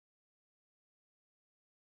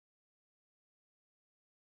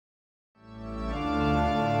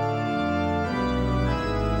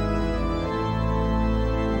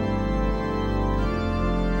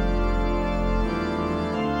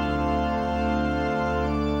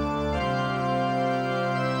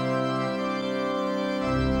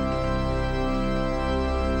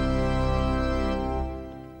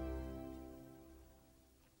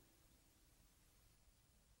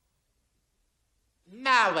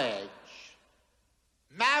marriage.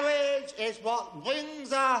 Marriage is what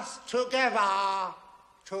brings us together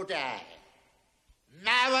today.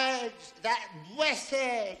 Marriage, that blessed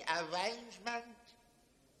arrangement,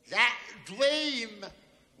 that dream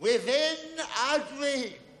within a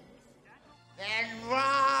dream. Then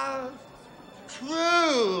love,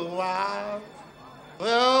 true love,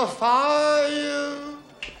 will follow you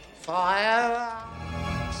forever.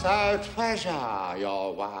 So treasure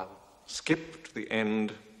your love. Skip to the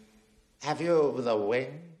end. Have you the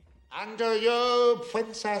wing? And do you,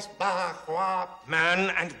 Princess Buttercup?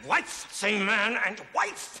 Man and wife. Say man and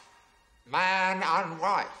wife. Man and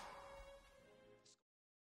wife.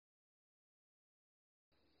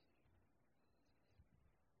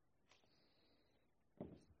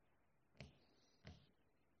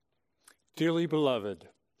 Dearly beloved,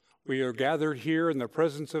 we are gathered here in the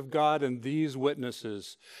presence of God and these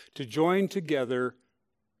witnesses to join together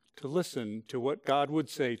to listen to what God would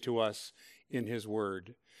say to us in His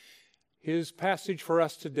Word. His passage for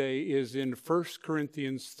us today is in 1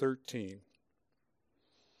 Corinthians 13.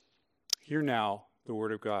 Hear now the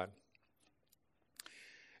Word of God.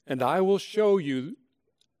 And I will show you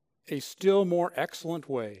a still more excellent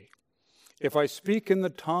way. If I speak in the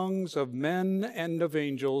tongues of men and of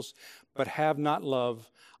angels, but have not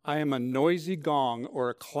love, I am a noisy gong or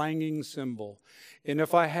a clanging cymbal. And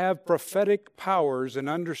if I have prophetic powers and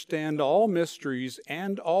understand all mysteries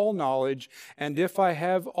and all knowledge, and if I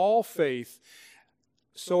have all faith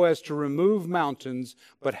so as to remove mountains,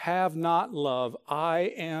 but have not love,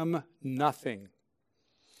 I am nothing.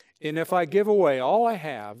 And if I give away all I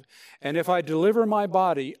have, and if I deliver my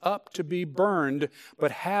body up to be burned,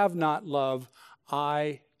 but have not love,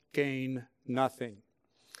 I gain nothing.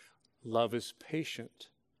 Love is patient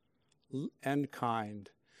and kind.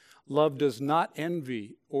 Love does not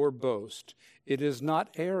envy or boast. It is not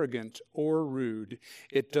arrogant or rude.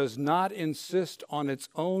 It does not insist on its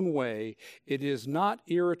own way. It is not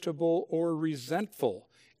irritable or resentful.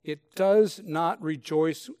 It does not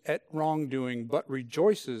rejoice at wrongdoing, but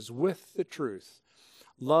rejoices with the truth.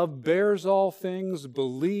 Love bears all things,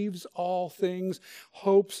 believes all things,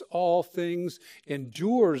 hopes all things,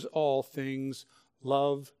 endures all things.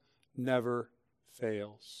 Love never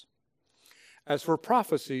fails. As for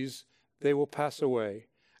prophecies, they will pass away.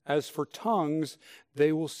 As for tongues,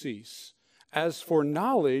 they will cease. As for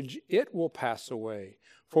knowledge, it will pass away.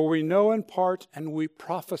 For we know in part and we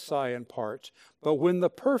prophesy in part. But when the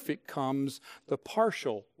perfect comes, the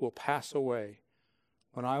partial will pass away.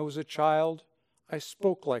 When I was a child, I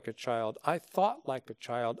spoke like a child. I thought like a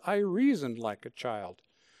child. I reasoned like a child.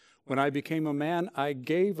 When I became a man, I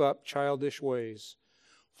gave up childish ways.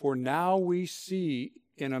 For now we see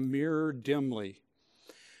in a mirror dimly,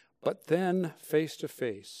 but then face to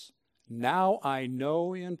face. Now I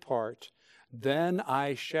know in part, then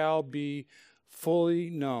I shall be fully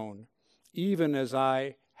known, even as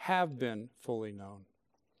I have been fully known.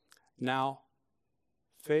 Now,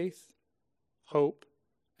 faith, hope,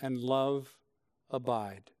 and love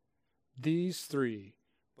abide. These three,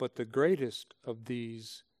 but the greatest of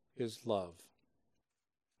these is love.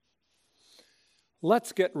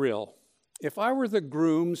 Let's get real. If I were the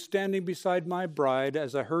groom standing beside my bride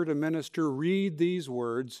as I heard a minister read these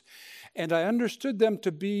words, and I understood them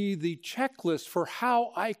to be the checklist for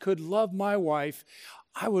how I could love my wife,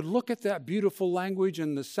 I would look at that beautiful language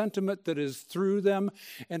and the sentiment that is through them,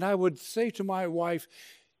 and I would say to my wife,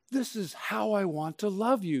 this is how I want to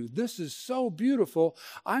love you. This is so beautiful.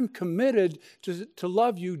 I'm committed to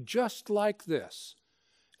love you just like this.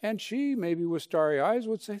 And she, maybe with starry eyes,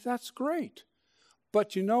 would say, that's great.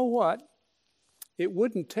 But you know what? It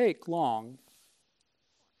wouldn't take long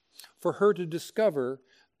for her to discover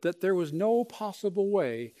that there was no possible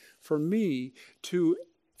way for me to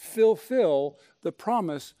fulfill the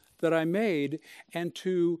promise that I made and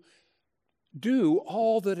to do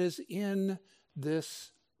all that is in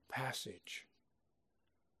this passage.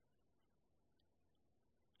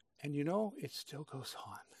 And you know, it still goes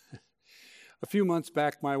on. A few months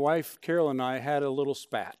back, my wife, Carol, and I had a little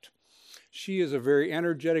spat. She is a very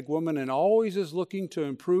energetic woman and always is looking to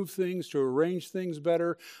improve things, to arrange things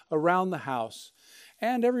better around the house.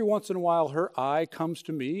 And every once in a while, her eye comes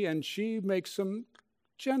to me and she makes some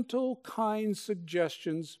gentle, kind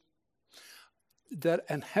suggestions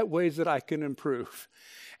and ways that I can improve.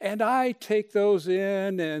 And I take those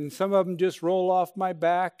in, and some of them just roll off my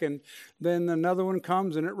back, and then another one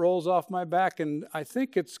comes and it rolls off my back, and I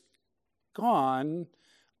think it's gone,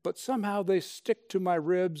 but somehow they stick to my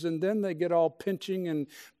ribs, and then they get all pinching and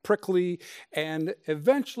prickly, and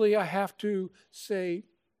eventually I have to say,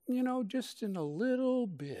 you know, just in a little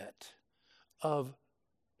bit of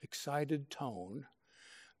excited tone,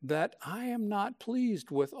 that I am not pleased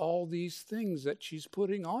with all these things that she's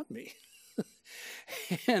putting on me.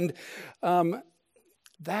 And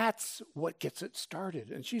that's what gets it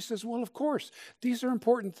started. And she says, well, of course, these are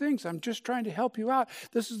important things. I'm just trying to help you out.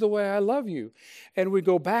 This is the way I love you. And we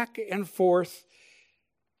go back and forth.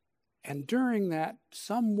 And during that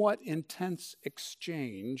somewhat intense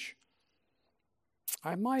exchange,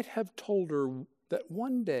 I might have told her that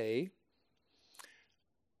one day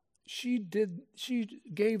she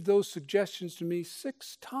gave those suggestions to me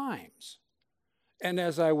 6 times. And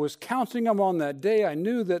as I was counting them on that day, I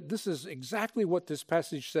knew that this is exactly what this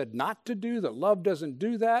passage said not to do, that love doesn't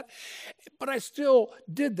do that. But I still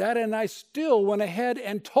did that, and I still went ahead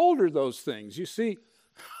and told her those things. You see,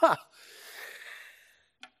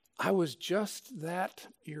 I was just that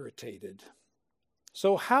irritated.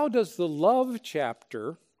 So how does the love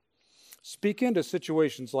chapter speak into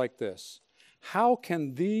situations like this? How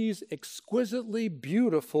can these exquisitely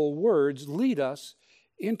beautiful words lead us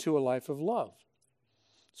into a life of love?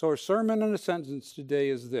 So our sermon in a sentence today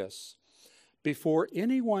is this: before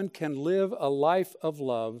anyone can live a life of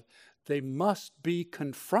love, they must be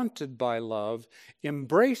confronted by love,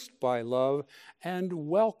 embraced by love, and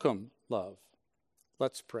welcome love.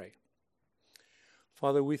 Let's pray.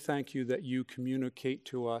 Father, we thank you that you communicate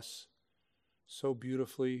to us so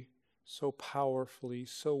beautifully, so powerfully,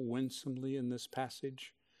 so winsomely in this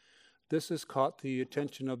passage. This has caught the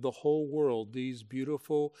attention of the whole world, these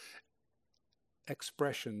beautiful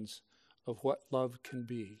expressions of what love can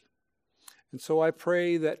be. And so I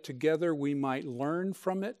pray that together we might learn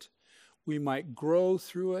from it, we might grow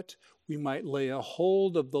through it, we might lay a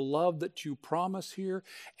hold of the love that you promise here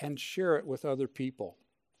and share it with other people.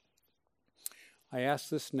 I ask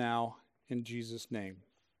this now in Jesus' name.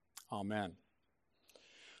 Amen.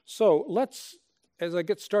 So as I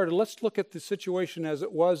get started, let's look at the situation as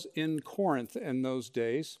it was in Corinth in those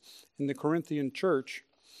days, in the Corinthian church.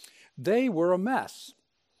 They were a mess,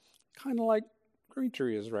 kind of like Green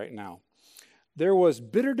Tree is right now. There was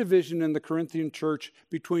bitter division in the Corinthian church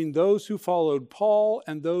between those who followed Paul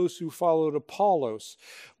and those who followed Apollos.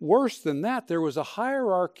 Worse than that, there was a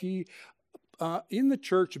hierarchy in the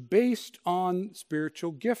church based on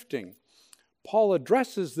spiritual gifting. Paul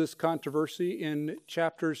addresses this controversy in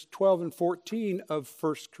chapters 12 and 14 of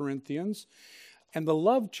 1 Corinthians, and the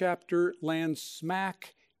love chapter lands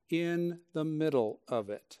smack in the middle of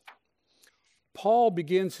it. Paul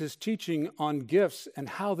begins his teaching on gifts and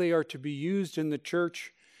how they are to be used in the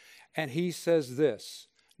church, and he says this: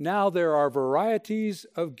 now there are varieties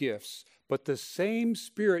of gifts, but the same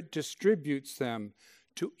Spirit distributes them.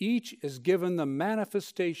 To each is given the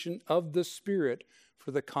manifestation of the Spirit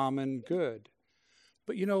for the common good.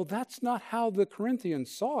 But that's not how the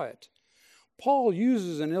Corinthians saw it. Paul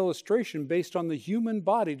uses an illustration based on the human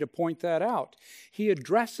body to point that out. He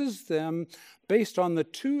addresses them based on the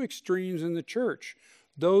 2 extremes in the church: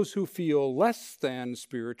 those who feel less than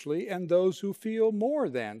spiritually and those who feel more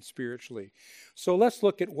than spiritually. So let's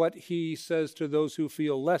look at what he says to those who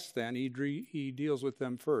feel less than. He deals with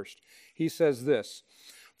them first. He says this: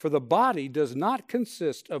 for the body does not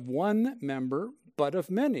consist of one member, but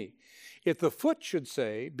of many. If the foot should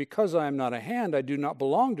say, because I am not a hand, I do not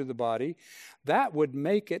belong to the body, that would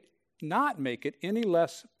not make it any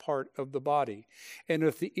less part of the body. And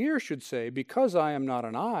if the ear should say, because I am not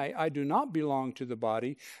an eye, I do not belong to the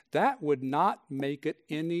body, that would not make it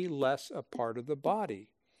any less a part of the body.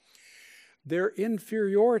 Their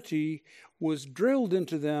inferiority was drilled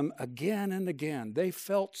into them again and again. They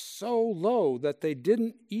felt so low that they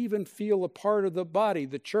didn't even feel a part of the body,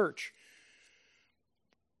 the church.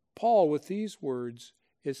 Paul, with these words,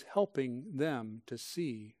 is helping them to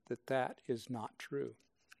see that that is not true.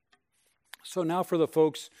 So now for the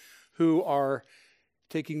folks who are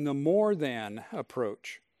taking the more than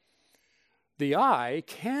approach. The eye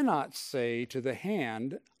cannot say to the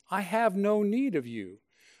hand, I have no need of you,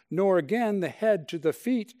 nor again the head to the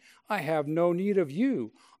feet, I have no need of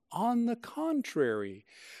you. On the contrary,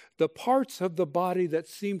 the parts of the body that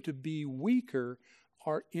seem to be weaker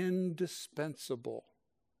are indispensable.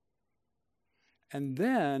 And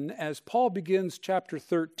then, as Paul begins chapter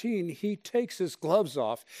 13, he takes his gloves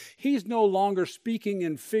off. He's no longer speaking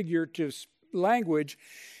in figurative language.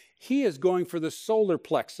 He is going for the solar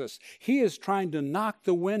plexus. He is trying to knock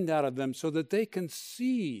the wind out of them so that they can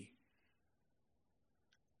see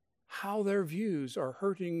how their views are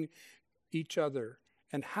hurting each other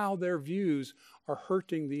and how their views are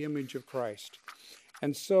hurting the image of Christ.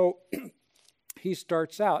 And so he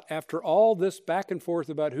starts out, after all this back and forth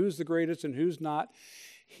about who's the greatest and who's not,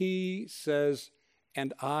 he says,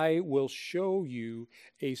 and I will show you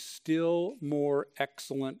a still more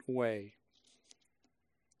excellent way.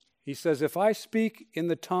 He says, if I speak in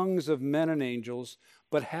the tongues of men and angels,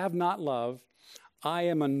 but have not love, I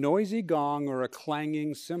am a noisy gong or a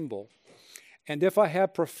clanging cymbal. And if I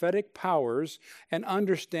have prophetic powers and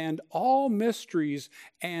understand all mysteries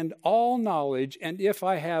and all knowledge, and if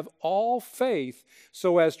I have all faith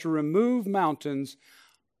so as to remove mountains,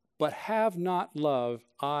 but have not love,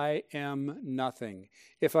 I am nothing.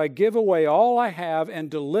 If I give away all I have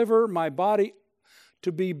and deliver my body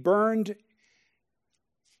to be burned,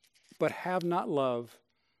 but have not love,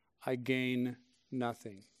 I gain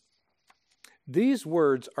nothing. These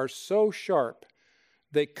words are so sharp,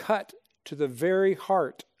 they cut to the very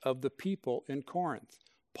heart of the people in Corinth.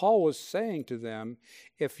 Paul was saying to them,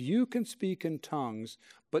 if you can speak in tongues,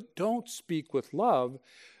 but don't speak with love,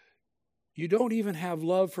 you don't even have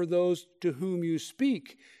love for those to whom you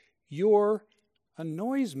speak. You're a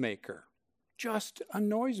noisemaker, just a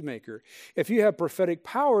noisemaker. If you have prophetic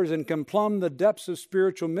powers and can plumb the depths of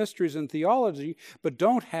spiritual mysteries and theology, but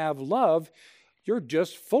don't have love, you're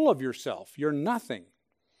just full of yourself. You're nothing.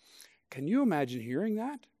 Can you imagine hearing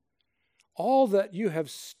that? All that you have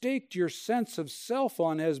staked your sense of self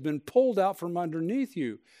on has been pulled out from underneath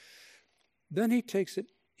you. Then he takes it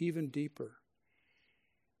even deeper.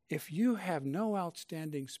 If you have no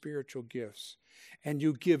outstanding spiritual gifts and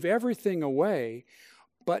you give everything away,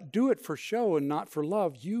 but do it for show and not for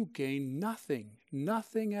love, you gain nothing,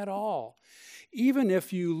 nothing at all. Even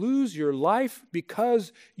if you lose your life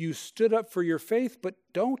because you stood up for your faith but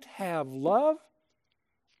don't have love,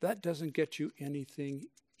 that doesn't get you anything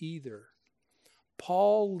either.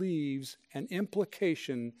 Paul leaves an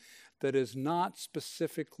implication that is not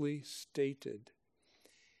specifically stated.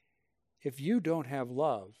 If you don't have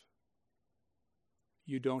love,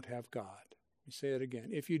 you don't have God. Let me say it again.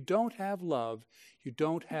 If you don't have love, you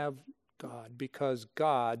don't have God, because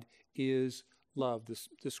God is love.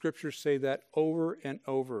 The scriptures say that over and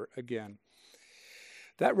over again.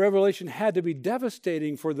 That revelation had to be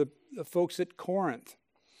devastating for the folks at Corinth.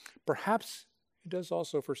 Perhaps it does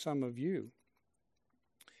also for some of you.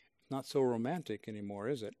 Not so romantic anymore,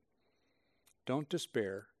 is it? Don't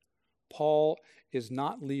despair. Paul is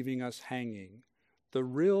not leaving us hanging. The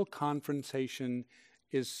real confrontation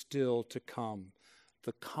is still to come.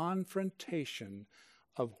 The confrontation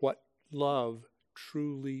of what love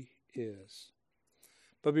truly is.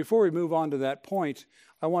 But before we move on to that point,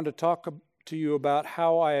 I want to talk to you about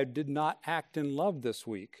how I did not act in love this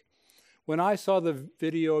week. When I saw the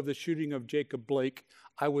video of the shooting of Jacob Blake,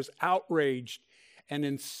 I was outraged and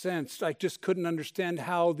incensed. I just couldn't understand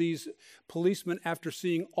how these policemen, after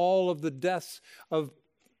seeing all of the deaths of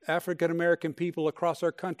African-American people across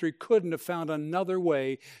our country, couldn't have found another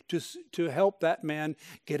way to help that man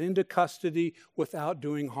get into custody without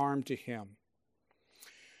doing harm to him.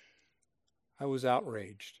 I was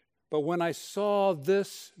outraged. But when I saw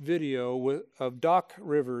this video of Doc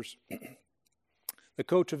Rivers, the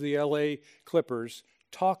coach of the LA Clippers,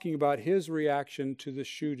 talking about his reaction to the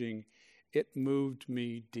shooting, it moved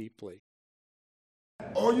me deeply.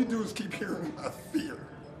 All you do is keep hearing my fear.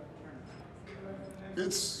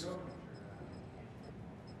 It's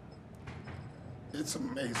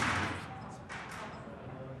amazing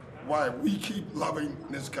why we keep loving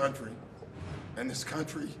this country, and this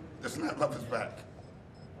country does not love us back.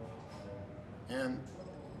 And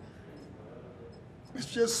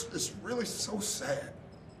it's really so sad.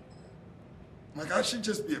 Like, I should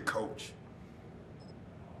just be a coach.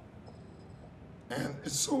 And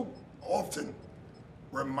it's so often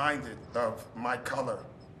reminded of my color.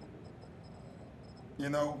 You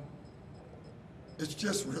know, it's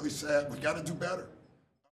just really sad. We got to do better.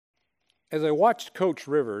 As I watched Coach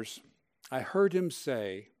Rivers, I heard him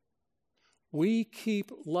say, we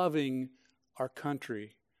keep loving our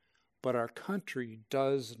country, but our country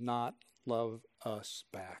does not love us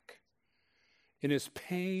back. In his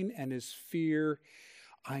pain and his fear,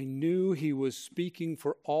 I knew he was speaking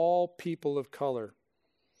for all people of color.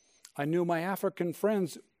 I knew my African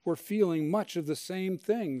friends were feeling much of the same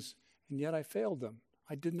things, and yet I failed them.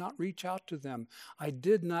 I did not reach out to them. I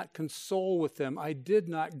did not console with them. I did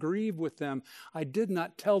not grieve with them. I did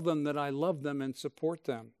not tell them that I love them and support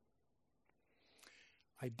them.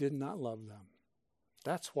 I did not love them.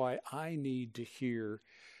 That's why I need to hear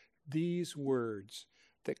these words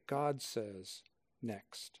that God says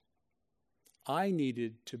next. I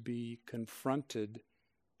needed to be confronted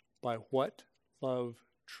by what love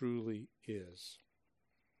truly is.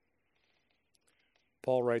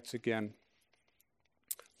 Paul writes again,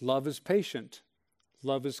 love is patient,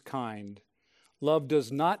 love is kind, love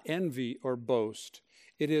does not envy or boast,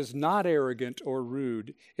 It is not arrogant or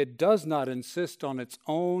rude. It does not insist on its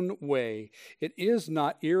own way. It is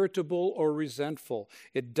not irritable or resentful.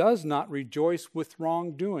 It does not rejoice with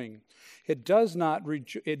wrongdoing. It does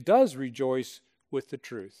rejoice with the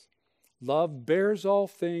truth. Love bears all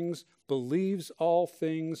things, believes all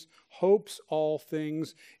things, hopes all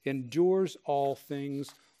things, endures all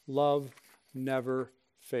things. Love never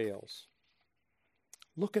fails.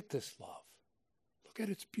 Look at this love. Look at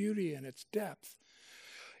its beauty and its depth.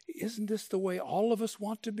 Isn't this the way all of us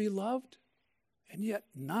want to be loved? And yet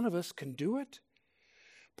none of us can do it.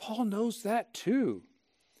 Paul knows that too.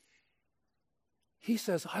 He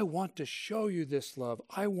says, I want to show you this love.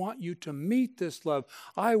 I want you to meet this love.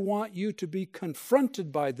 I want you to be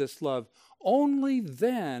confronted by this love. Only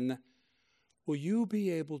then will you be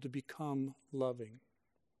able to become loving.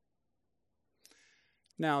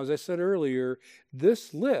 Now, as I said earlier,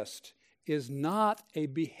 this list is not a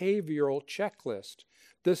behavioral checklist.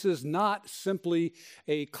 This is not simply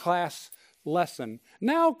a class lesson.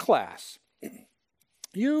 Now, class,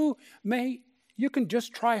 you can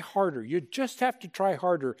just try harder. You just have to try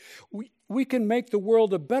harder. We can make the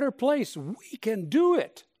world a better place. We can do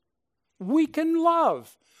it. We can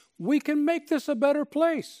love. We can make this a better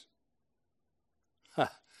place.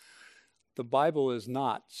 The Bible is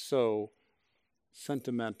not so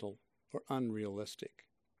sentimental or unrealistic.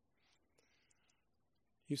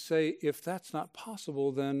 You say, if that's not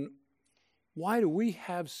possible, then why do we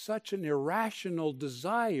have such an irrational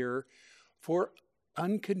desire for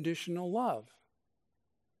unconditional love?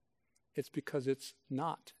 It's because it's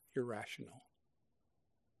not irrational.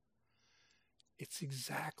 It's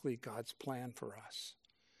exactly God's plan for us.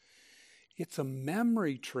 It's a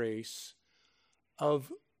memory trace of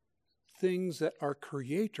things that our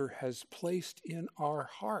Creator has placed in our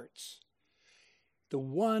hearts. The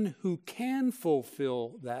one who can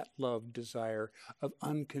fulfill that love desire of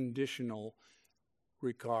unconditional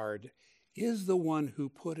regard is the one who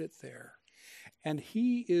put it there. And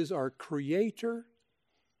He is our Creator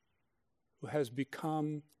who has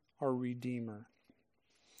become our Redeemer.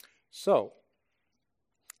 So,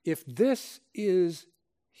 if this is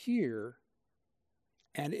here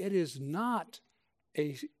and it is not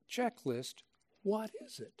a checklist, what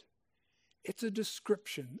is it? It's a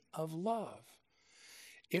description of love.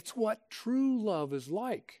 It's what true love is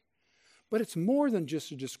like. But it's more than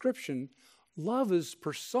just a description. Love is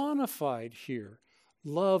personified here.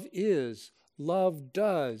 Love is, love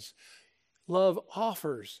does, love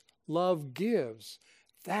offers, love gives.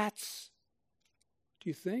 That's, do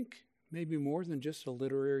you think, maybe more than just a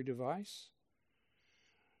literary device?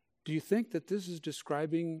 Do you think that this is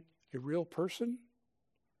describing a real person?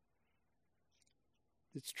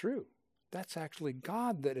 It's true. That's actually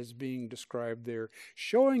God that is being described there,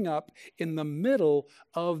 showing up in the middle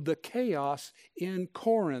of the chaos in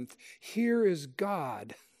Corinth. Here is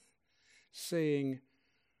God saying,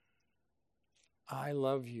 I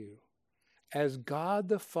love you. As God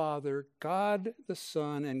the Father, God the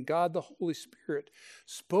Son, and God the Holy Spirit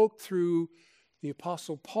spoke through the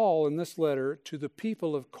Apostle Paul in this letter to the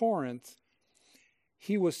people of Corinth,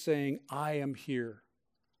 he was saying, I am here.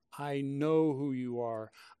 I know who you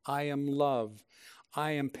are. I am love.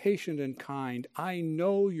 I am patient and kind. I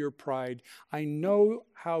know your pride. I know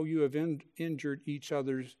how you have injured each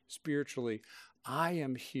other spiritually. I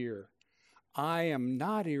am here. I am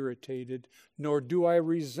not irritated, nor do I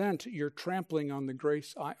resent your trampling on the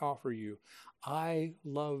grace I offer you. I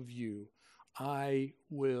love you. I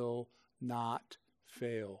will not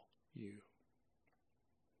fail you.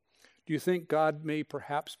 Do you think God may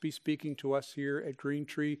perhaps be speaking to us here at Green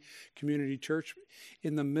Tree Community Church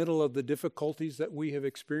in the middle of the difficulties that we have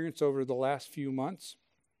experienced over the last few months?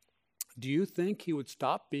 Do you think He would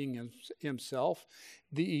stop being Himself,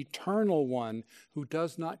 the eternal one who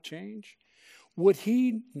does not change? Would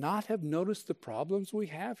He not have noticed the problems we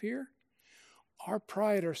have here? Our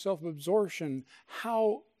pride, our self-absorption,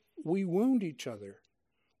 how we wound each other.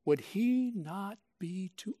 Would He not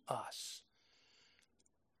be to us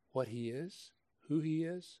what He is, who He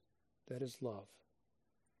is? That is love.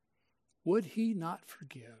 Would He not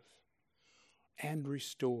forgive and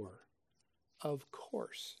restore? Of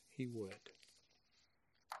course He would.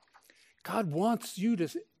 God wants you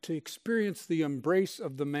to experience the embrace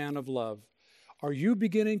of the man of love. Are you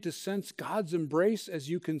beginning to sense God's embrace as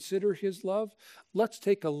you consider His love? Let's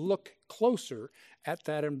take a look closer at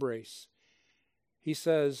that embrace. He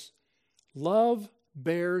says, love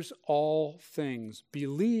bears all things,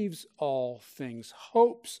 believes all things,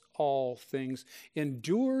 hopes all things,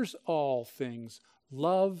 endures all things.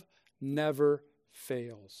 Love never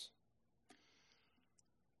fails.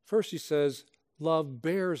 First he says, love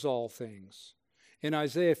bears all things. In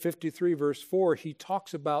Isaiah 53, verse 4, he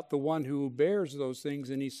talks about the one who bears those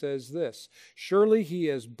things, and he says this, "Surely he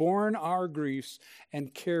has borne our griefs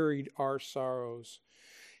and carried our sorrows.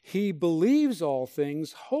 He believes all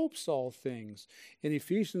things, hopes all things." In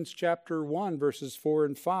Ephesians chapter 1, verses 4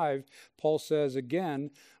 and 5, Paul says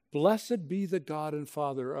again, "Blessed be the God and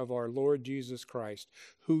Father of our Lord Jesus Christ,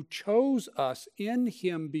 who chose us in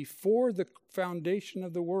him before the foundation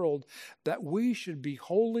of the world, that we should be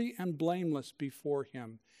holy and blameless before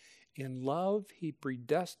him. In love, he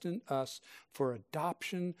predestined us for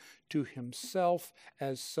adoption to himself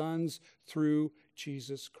as sons through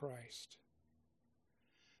Jesus Christ."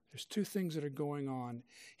 There's two things that are going on.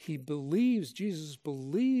 Jesus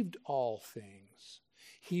believed all things.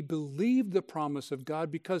 He believed the promise of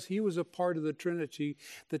God because he was a part of the Trinity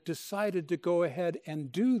that decided to go ahead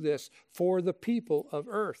and do this for the people of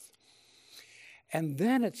earth. And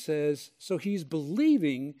then it says, so he's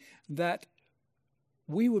believing that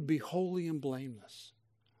we would be holy and blameless,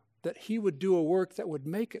 that he would do a work that would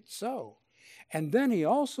make it so. And then he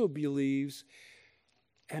also believes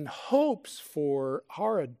and hopes for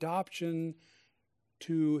our adoption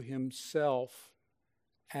to himself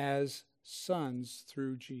as sons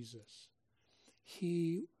through Jesus.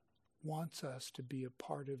 He wants us to be a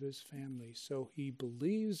part of his family. So he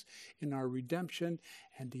believes in our redemption,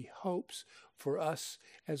 and he hopes for us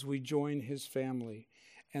as we join his family.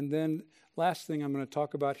 And then last thing I'm going to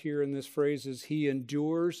talk about here in this phrase is he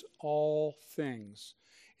endures all things.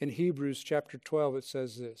 In Hebrews chapter 12 it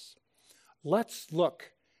says this, "Let's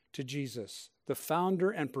look to Jesus, the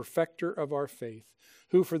founder and perfecter of our faith,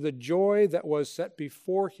 who for the joy that was set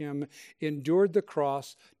before him endured the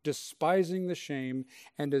cross, despising the shame,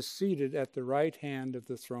 and is seated at the right hand of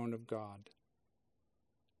the throne of God."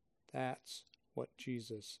 That's what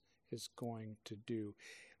Jesus is going to do.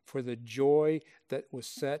 For the joy that was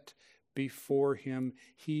set before him,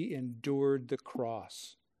 he endured the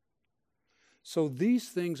cross. So these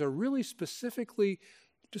things are really specifically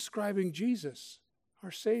describing Jesus,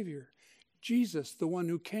 our Savior. Jesus, the one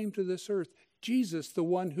who came to this earth. Jesus, the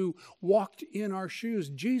one who walked in our shoes.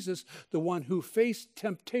 Jesus, the one who faced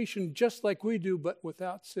temptation just like we do, but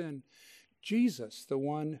without sin. Jesus, the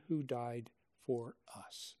one who died for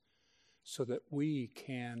us so that we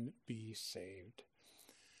can be saved.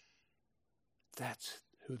 That's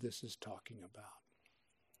who this is talking about.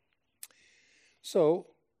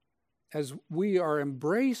 So, as we are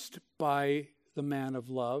embraced by the man of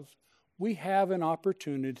love, we have an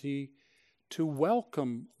opportunity to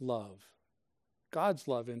welcome love, God's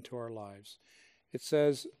love, into our lives. It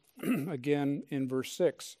says, again in verse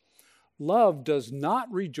 6, "Love does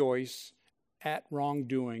not rejoice at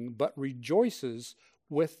wrongdoing, but rejoices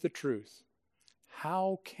with the truth."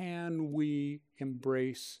 How can we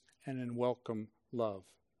embrace and welcome love?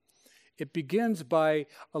 It begins by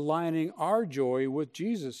aligning our joy with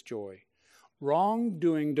Jesus' joy.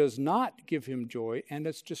 Wrongdoing does not give him joy, and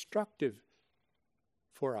it's destructive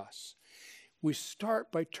for us. We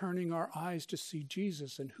start by turning our eyes to see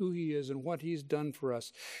Jesus and who he is and what he's done for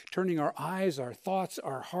us. Turning our eyes, our thoughts,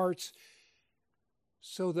 our hearts,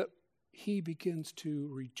 so that he begins to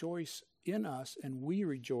rejoice in us and we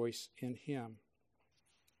rejoice in him.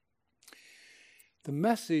 The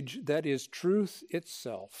message that is truth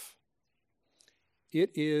itself.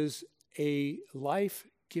 It is a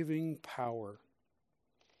life-giving power.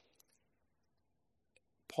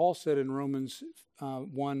 Paul said in Romans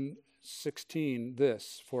 1:16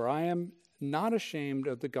 this, "For I am not ashamed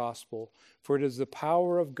of the gospel, for it is the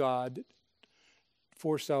power of God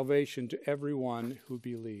for salvation to everyone who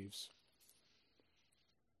believes."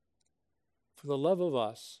 For the love of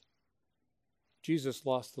us, Jesus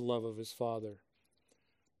lost the love of his Father.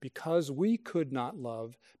 Because we could not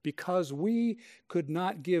love, because we could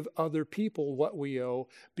not give other people what we owe,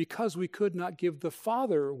 because we could not give the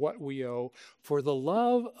Father what we owe, for the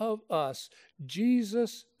love of us,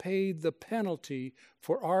 Jesus paid the penalty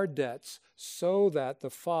for our debts so that the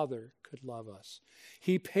Father could love us.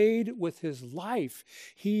 He paid with his life.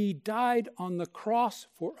 He died on the cross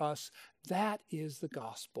for us. That is the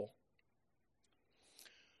gospel.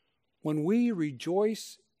 When we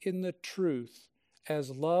rejoice in the truth,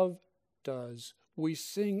 as love does, we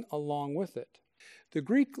sing along with it. The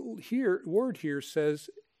Greek word here says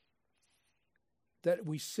that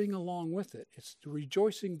we sing along with it. It's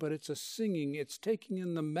rejoicing, but it's a singing. It's taking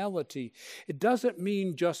in the melody. It doesn't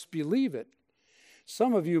mean just believe it.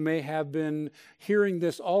 Some of you may have been hearing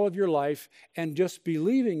this all of your life and just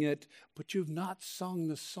believing it, but you've not sung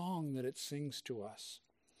the song that it sings to us.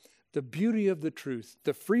 The beauty of the truth,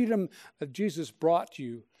 the freedom that Jesus brought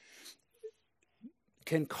you,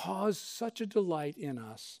 can cause such a delight in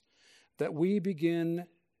us that we begin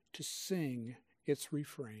to sing its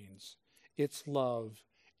refrains, its love,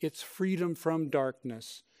 its freedom from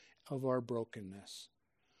darkness of our brokenness.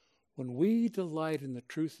 When we delight in the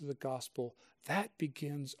truth of the gospel, that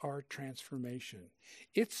begins our transformation.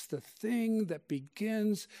 It's the thing that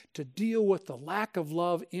begins to deal with the lack of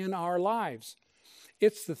love in our lives.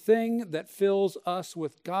 It's the thing that fills us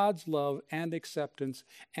with God's love and acceptance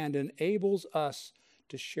and enables us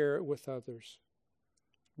to share it with others.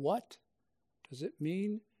 What does it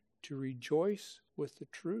mean to rejoice with the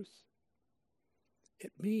truth?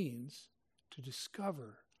 It means to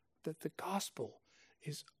discover that the gospel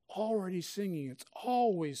is already singing. It's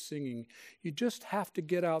always singing. You just have to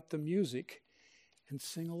get out the music and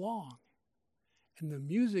sing along. And the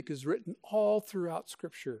music is written all throughout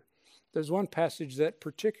Scripture. There's one passage that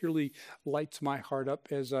particularly lights my heart up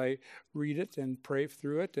as I read it and pray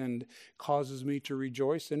through it and causes me to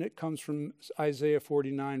rejoice. And it comes from Isaiah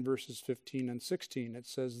 49, verses 15 and 16. It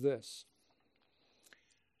says this: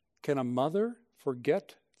 "Can a mother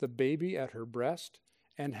forget the baby at her breast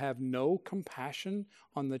and have no compassion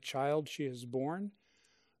on the child she has borne?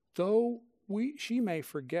 Though she may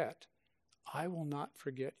forget, I will not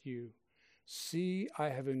forget you. See, I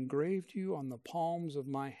have engraved you on the palms of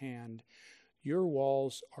my hand. Your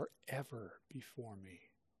walls are ever before me."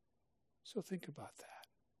 So think about that.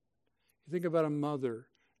 You think about a mother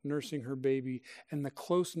nursing her baby and the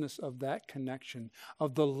closeness of that connection,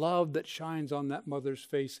 of the love that shines on that mother's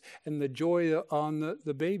face and the joy on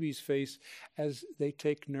the baby's face as they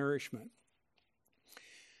take nourishment.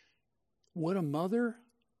 Would a mother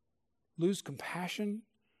lose compassion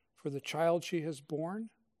for the child she has borne?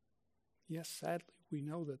 Yes, sadly, we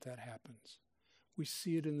know that happens. We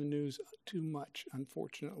see it in the news too much,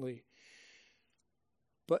 unfortunately.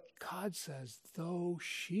 But God says, though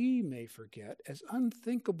she may forget, as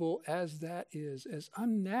unthinkable as that is, as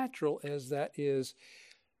unnatural as that is,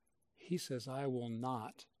 he says, I will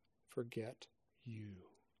not forget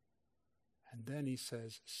you. And then he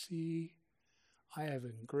says, see, I have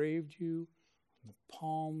engraved you on the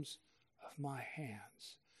palms of my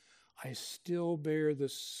hands. I still bear the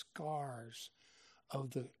scars of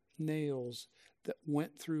the nails that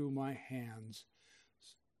went through my hands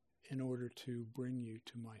in order to bring you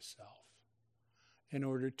to myself, in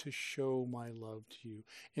order to show my love to you,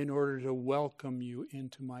 in order to welcome you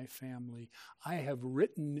into my family. I have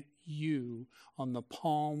written you on the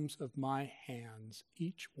palms of my hands.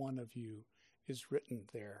 Each one of you is written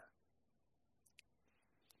there.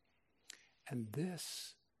 And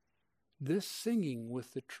this singing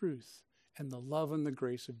with the truth and the love and the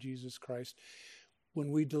grace of Jesus Christ,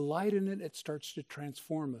 when we delight in it, it starts to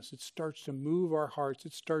transform us. It starts to move our hearts.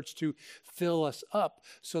 It starts to fill us up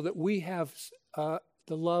so that we have the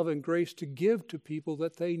love and grace to give to people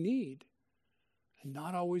that they need and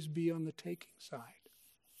not always be on the taking side.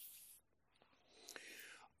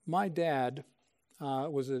 My dad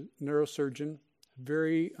was a neurosurgeon,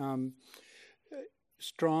 very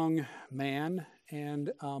strong man,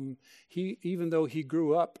 and he, even though he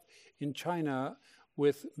grew up in China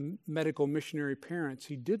with medical missionary parents,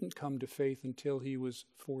 he didn't come to faith until he was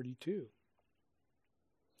 42.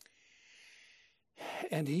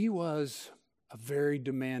 And he was a very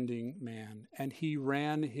demanding man, and he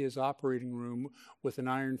ran his operating room with an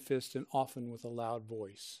iron fist and often with a loud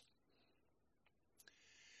voice.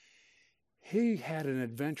 He had an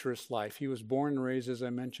adventurous life. He was born and raised, as I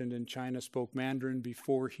mentioned, in China, spoke Mandarin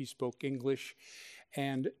before he spoke English,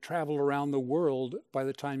 and traveled around the world by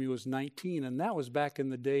the time he was 19. And that was back in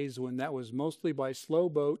the days when that was mostly by slow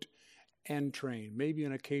boat and train, maybe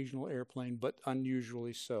an occasional airplane, but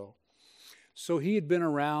unusually so. So he had been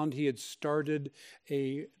around. He had started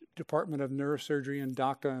a department of neurosurgery in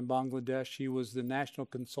Dhaka in Bangladesh. He was the national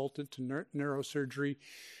consultant to neurosurgery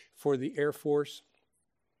for the Air Force.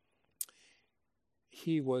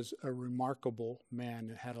 He was a remarkable man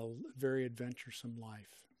and had a very adventuresome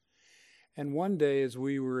life. And one day as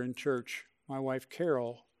we were in church, my wife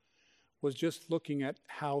Carol was just looking at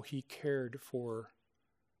how he cared for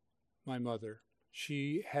my mother.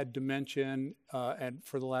 She had dementia and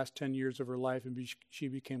for the last 10 years of her life, and she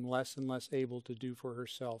became less and less able to do for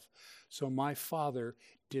herself. So my father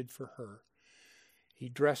did for her. He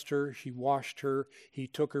dressed her, he washed her, he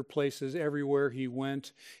took her places everywhere he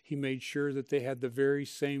went. He made sure that they had the very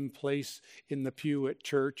same place in the pew at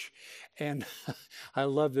church. And I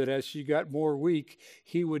loved it. As she got more weak,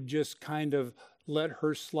 he would just kind of let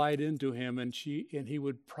her slide into him, and he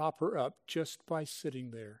would prop her up just by sitting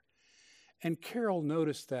there. And Carol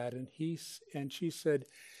noticed that, and she said,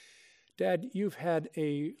 "Dad, you've had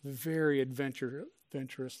a very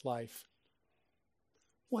adventurous life.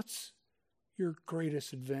 What's your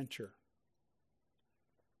greatest adventure?"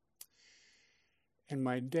 And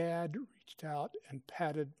my dad reached out and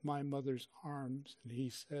patted my mother's arms, and he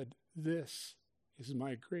said, "This is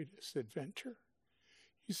my greatest adventure."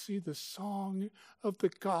 You see, the song of the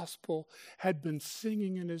gospel had been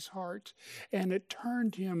singing in his heart, and it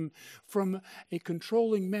turned him from a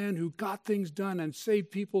controlling man who got things done and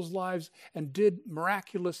saved people's lives and did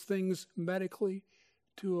miraculous things medically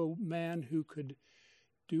to a man who could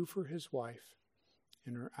do for his wife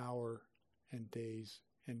in her hour and days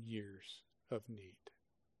and years of need.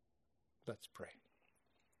 Let's pray.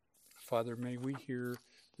 Father, may we hear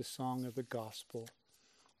the song of the gospel,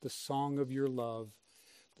 the song of your love,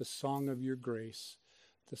 the song of your grace,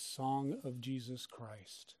 the song of Jesus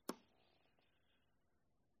Christ.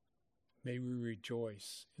 May we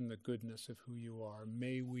rejoice in the goodness of who you are.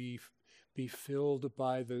 May we be filled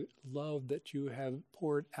by the love that you have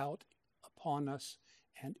poured out upon us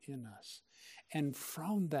and in us. And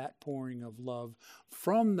from that pouring of love,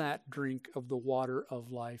 from that drink of the water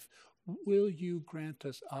of life, will you grant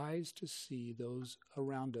us eyes to see those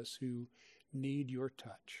around us who need your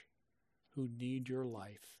touch, who need your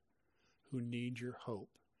life, who need your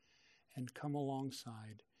hope, and come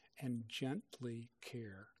alongside and gently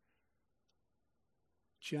care,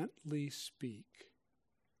 gently speak,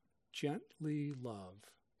 gently love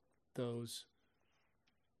those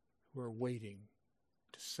who are waiting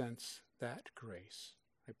to sense that grace.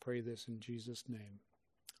 I pray this in Jesus' name.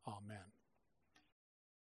 Amen.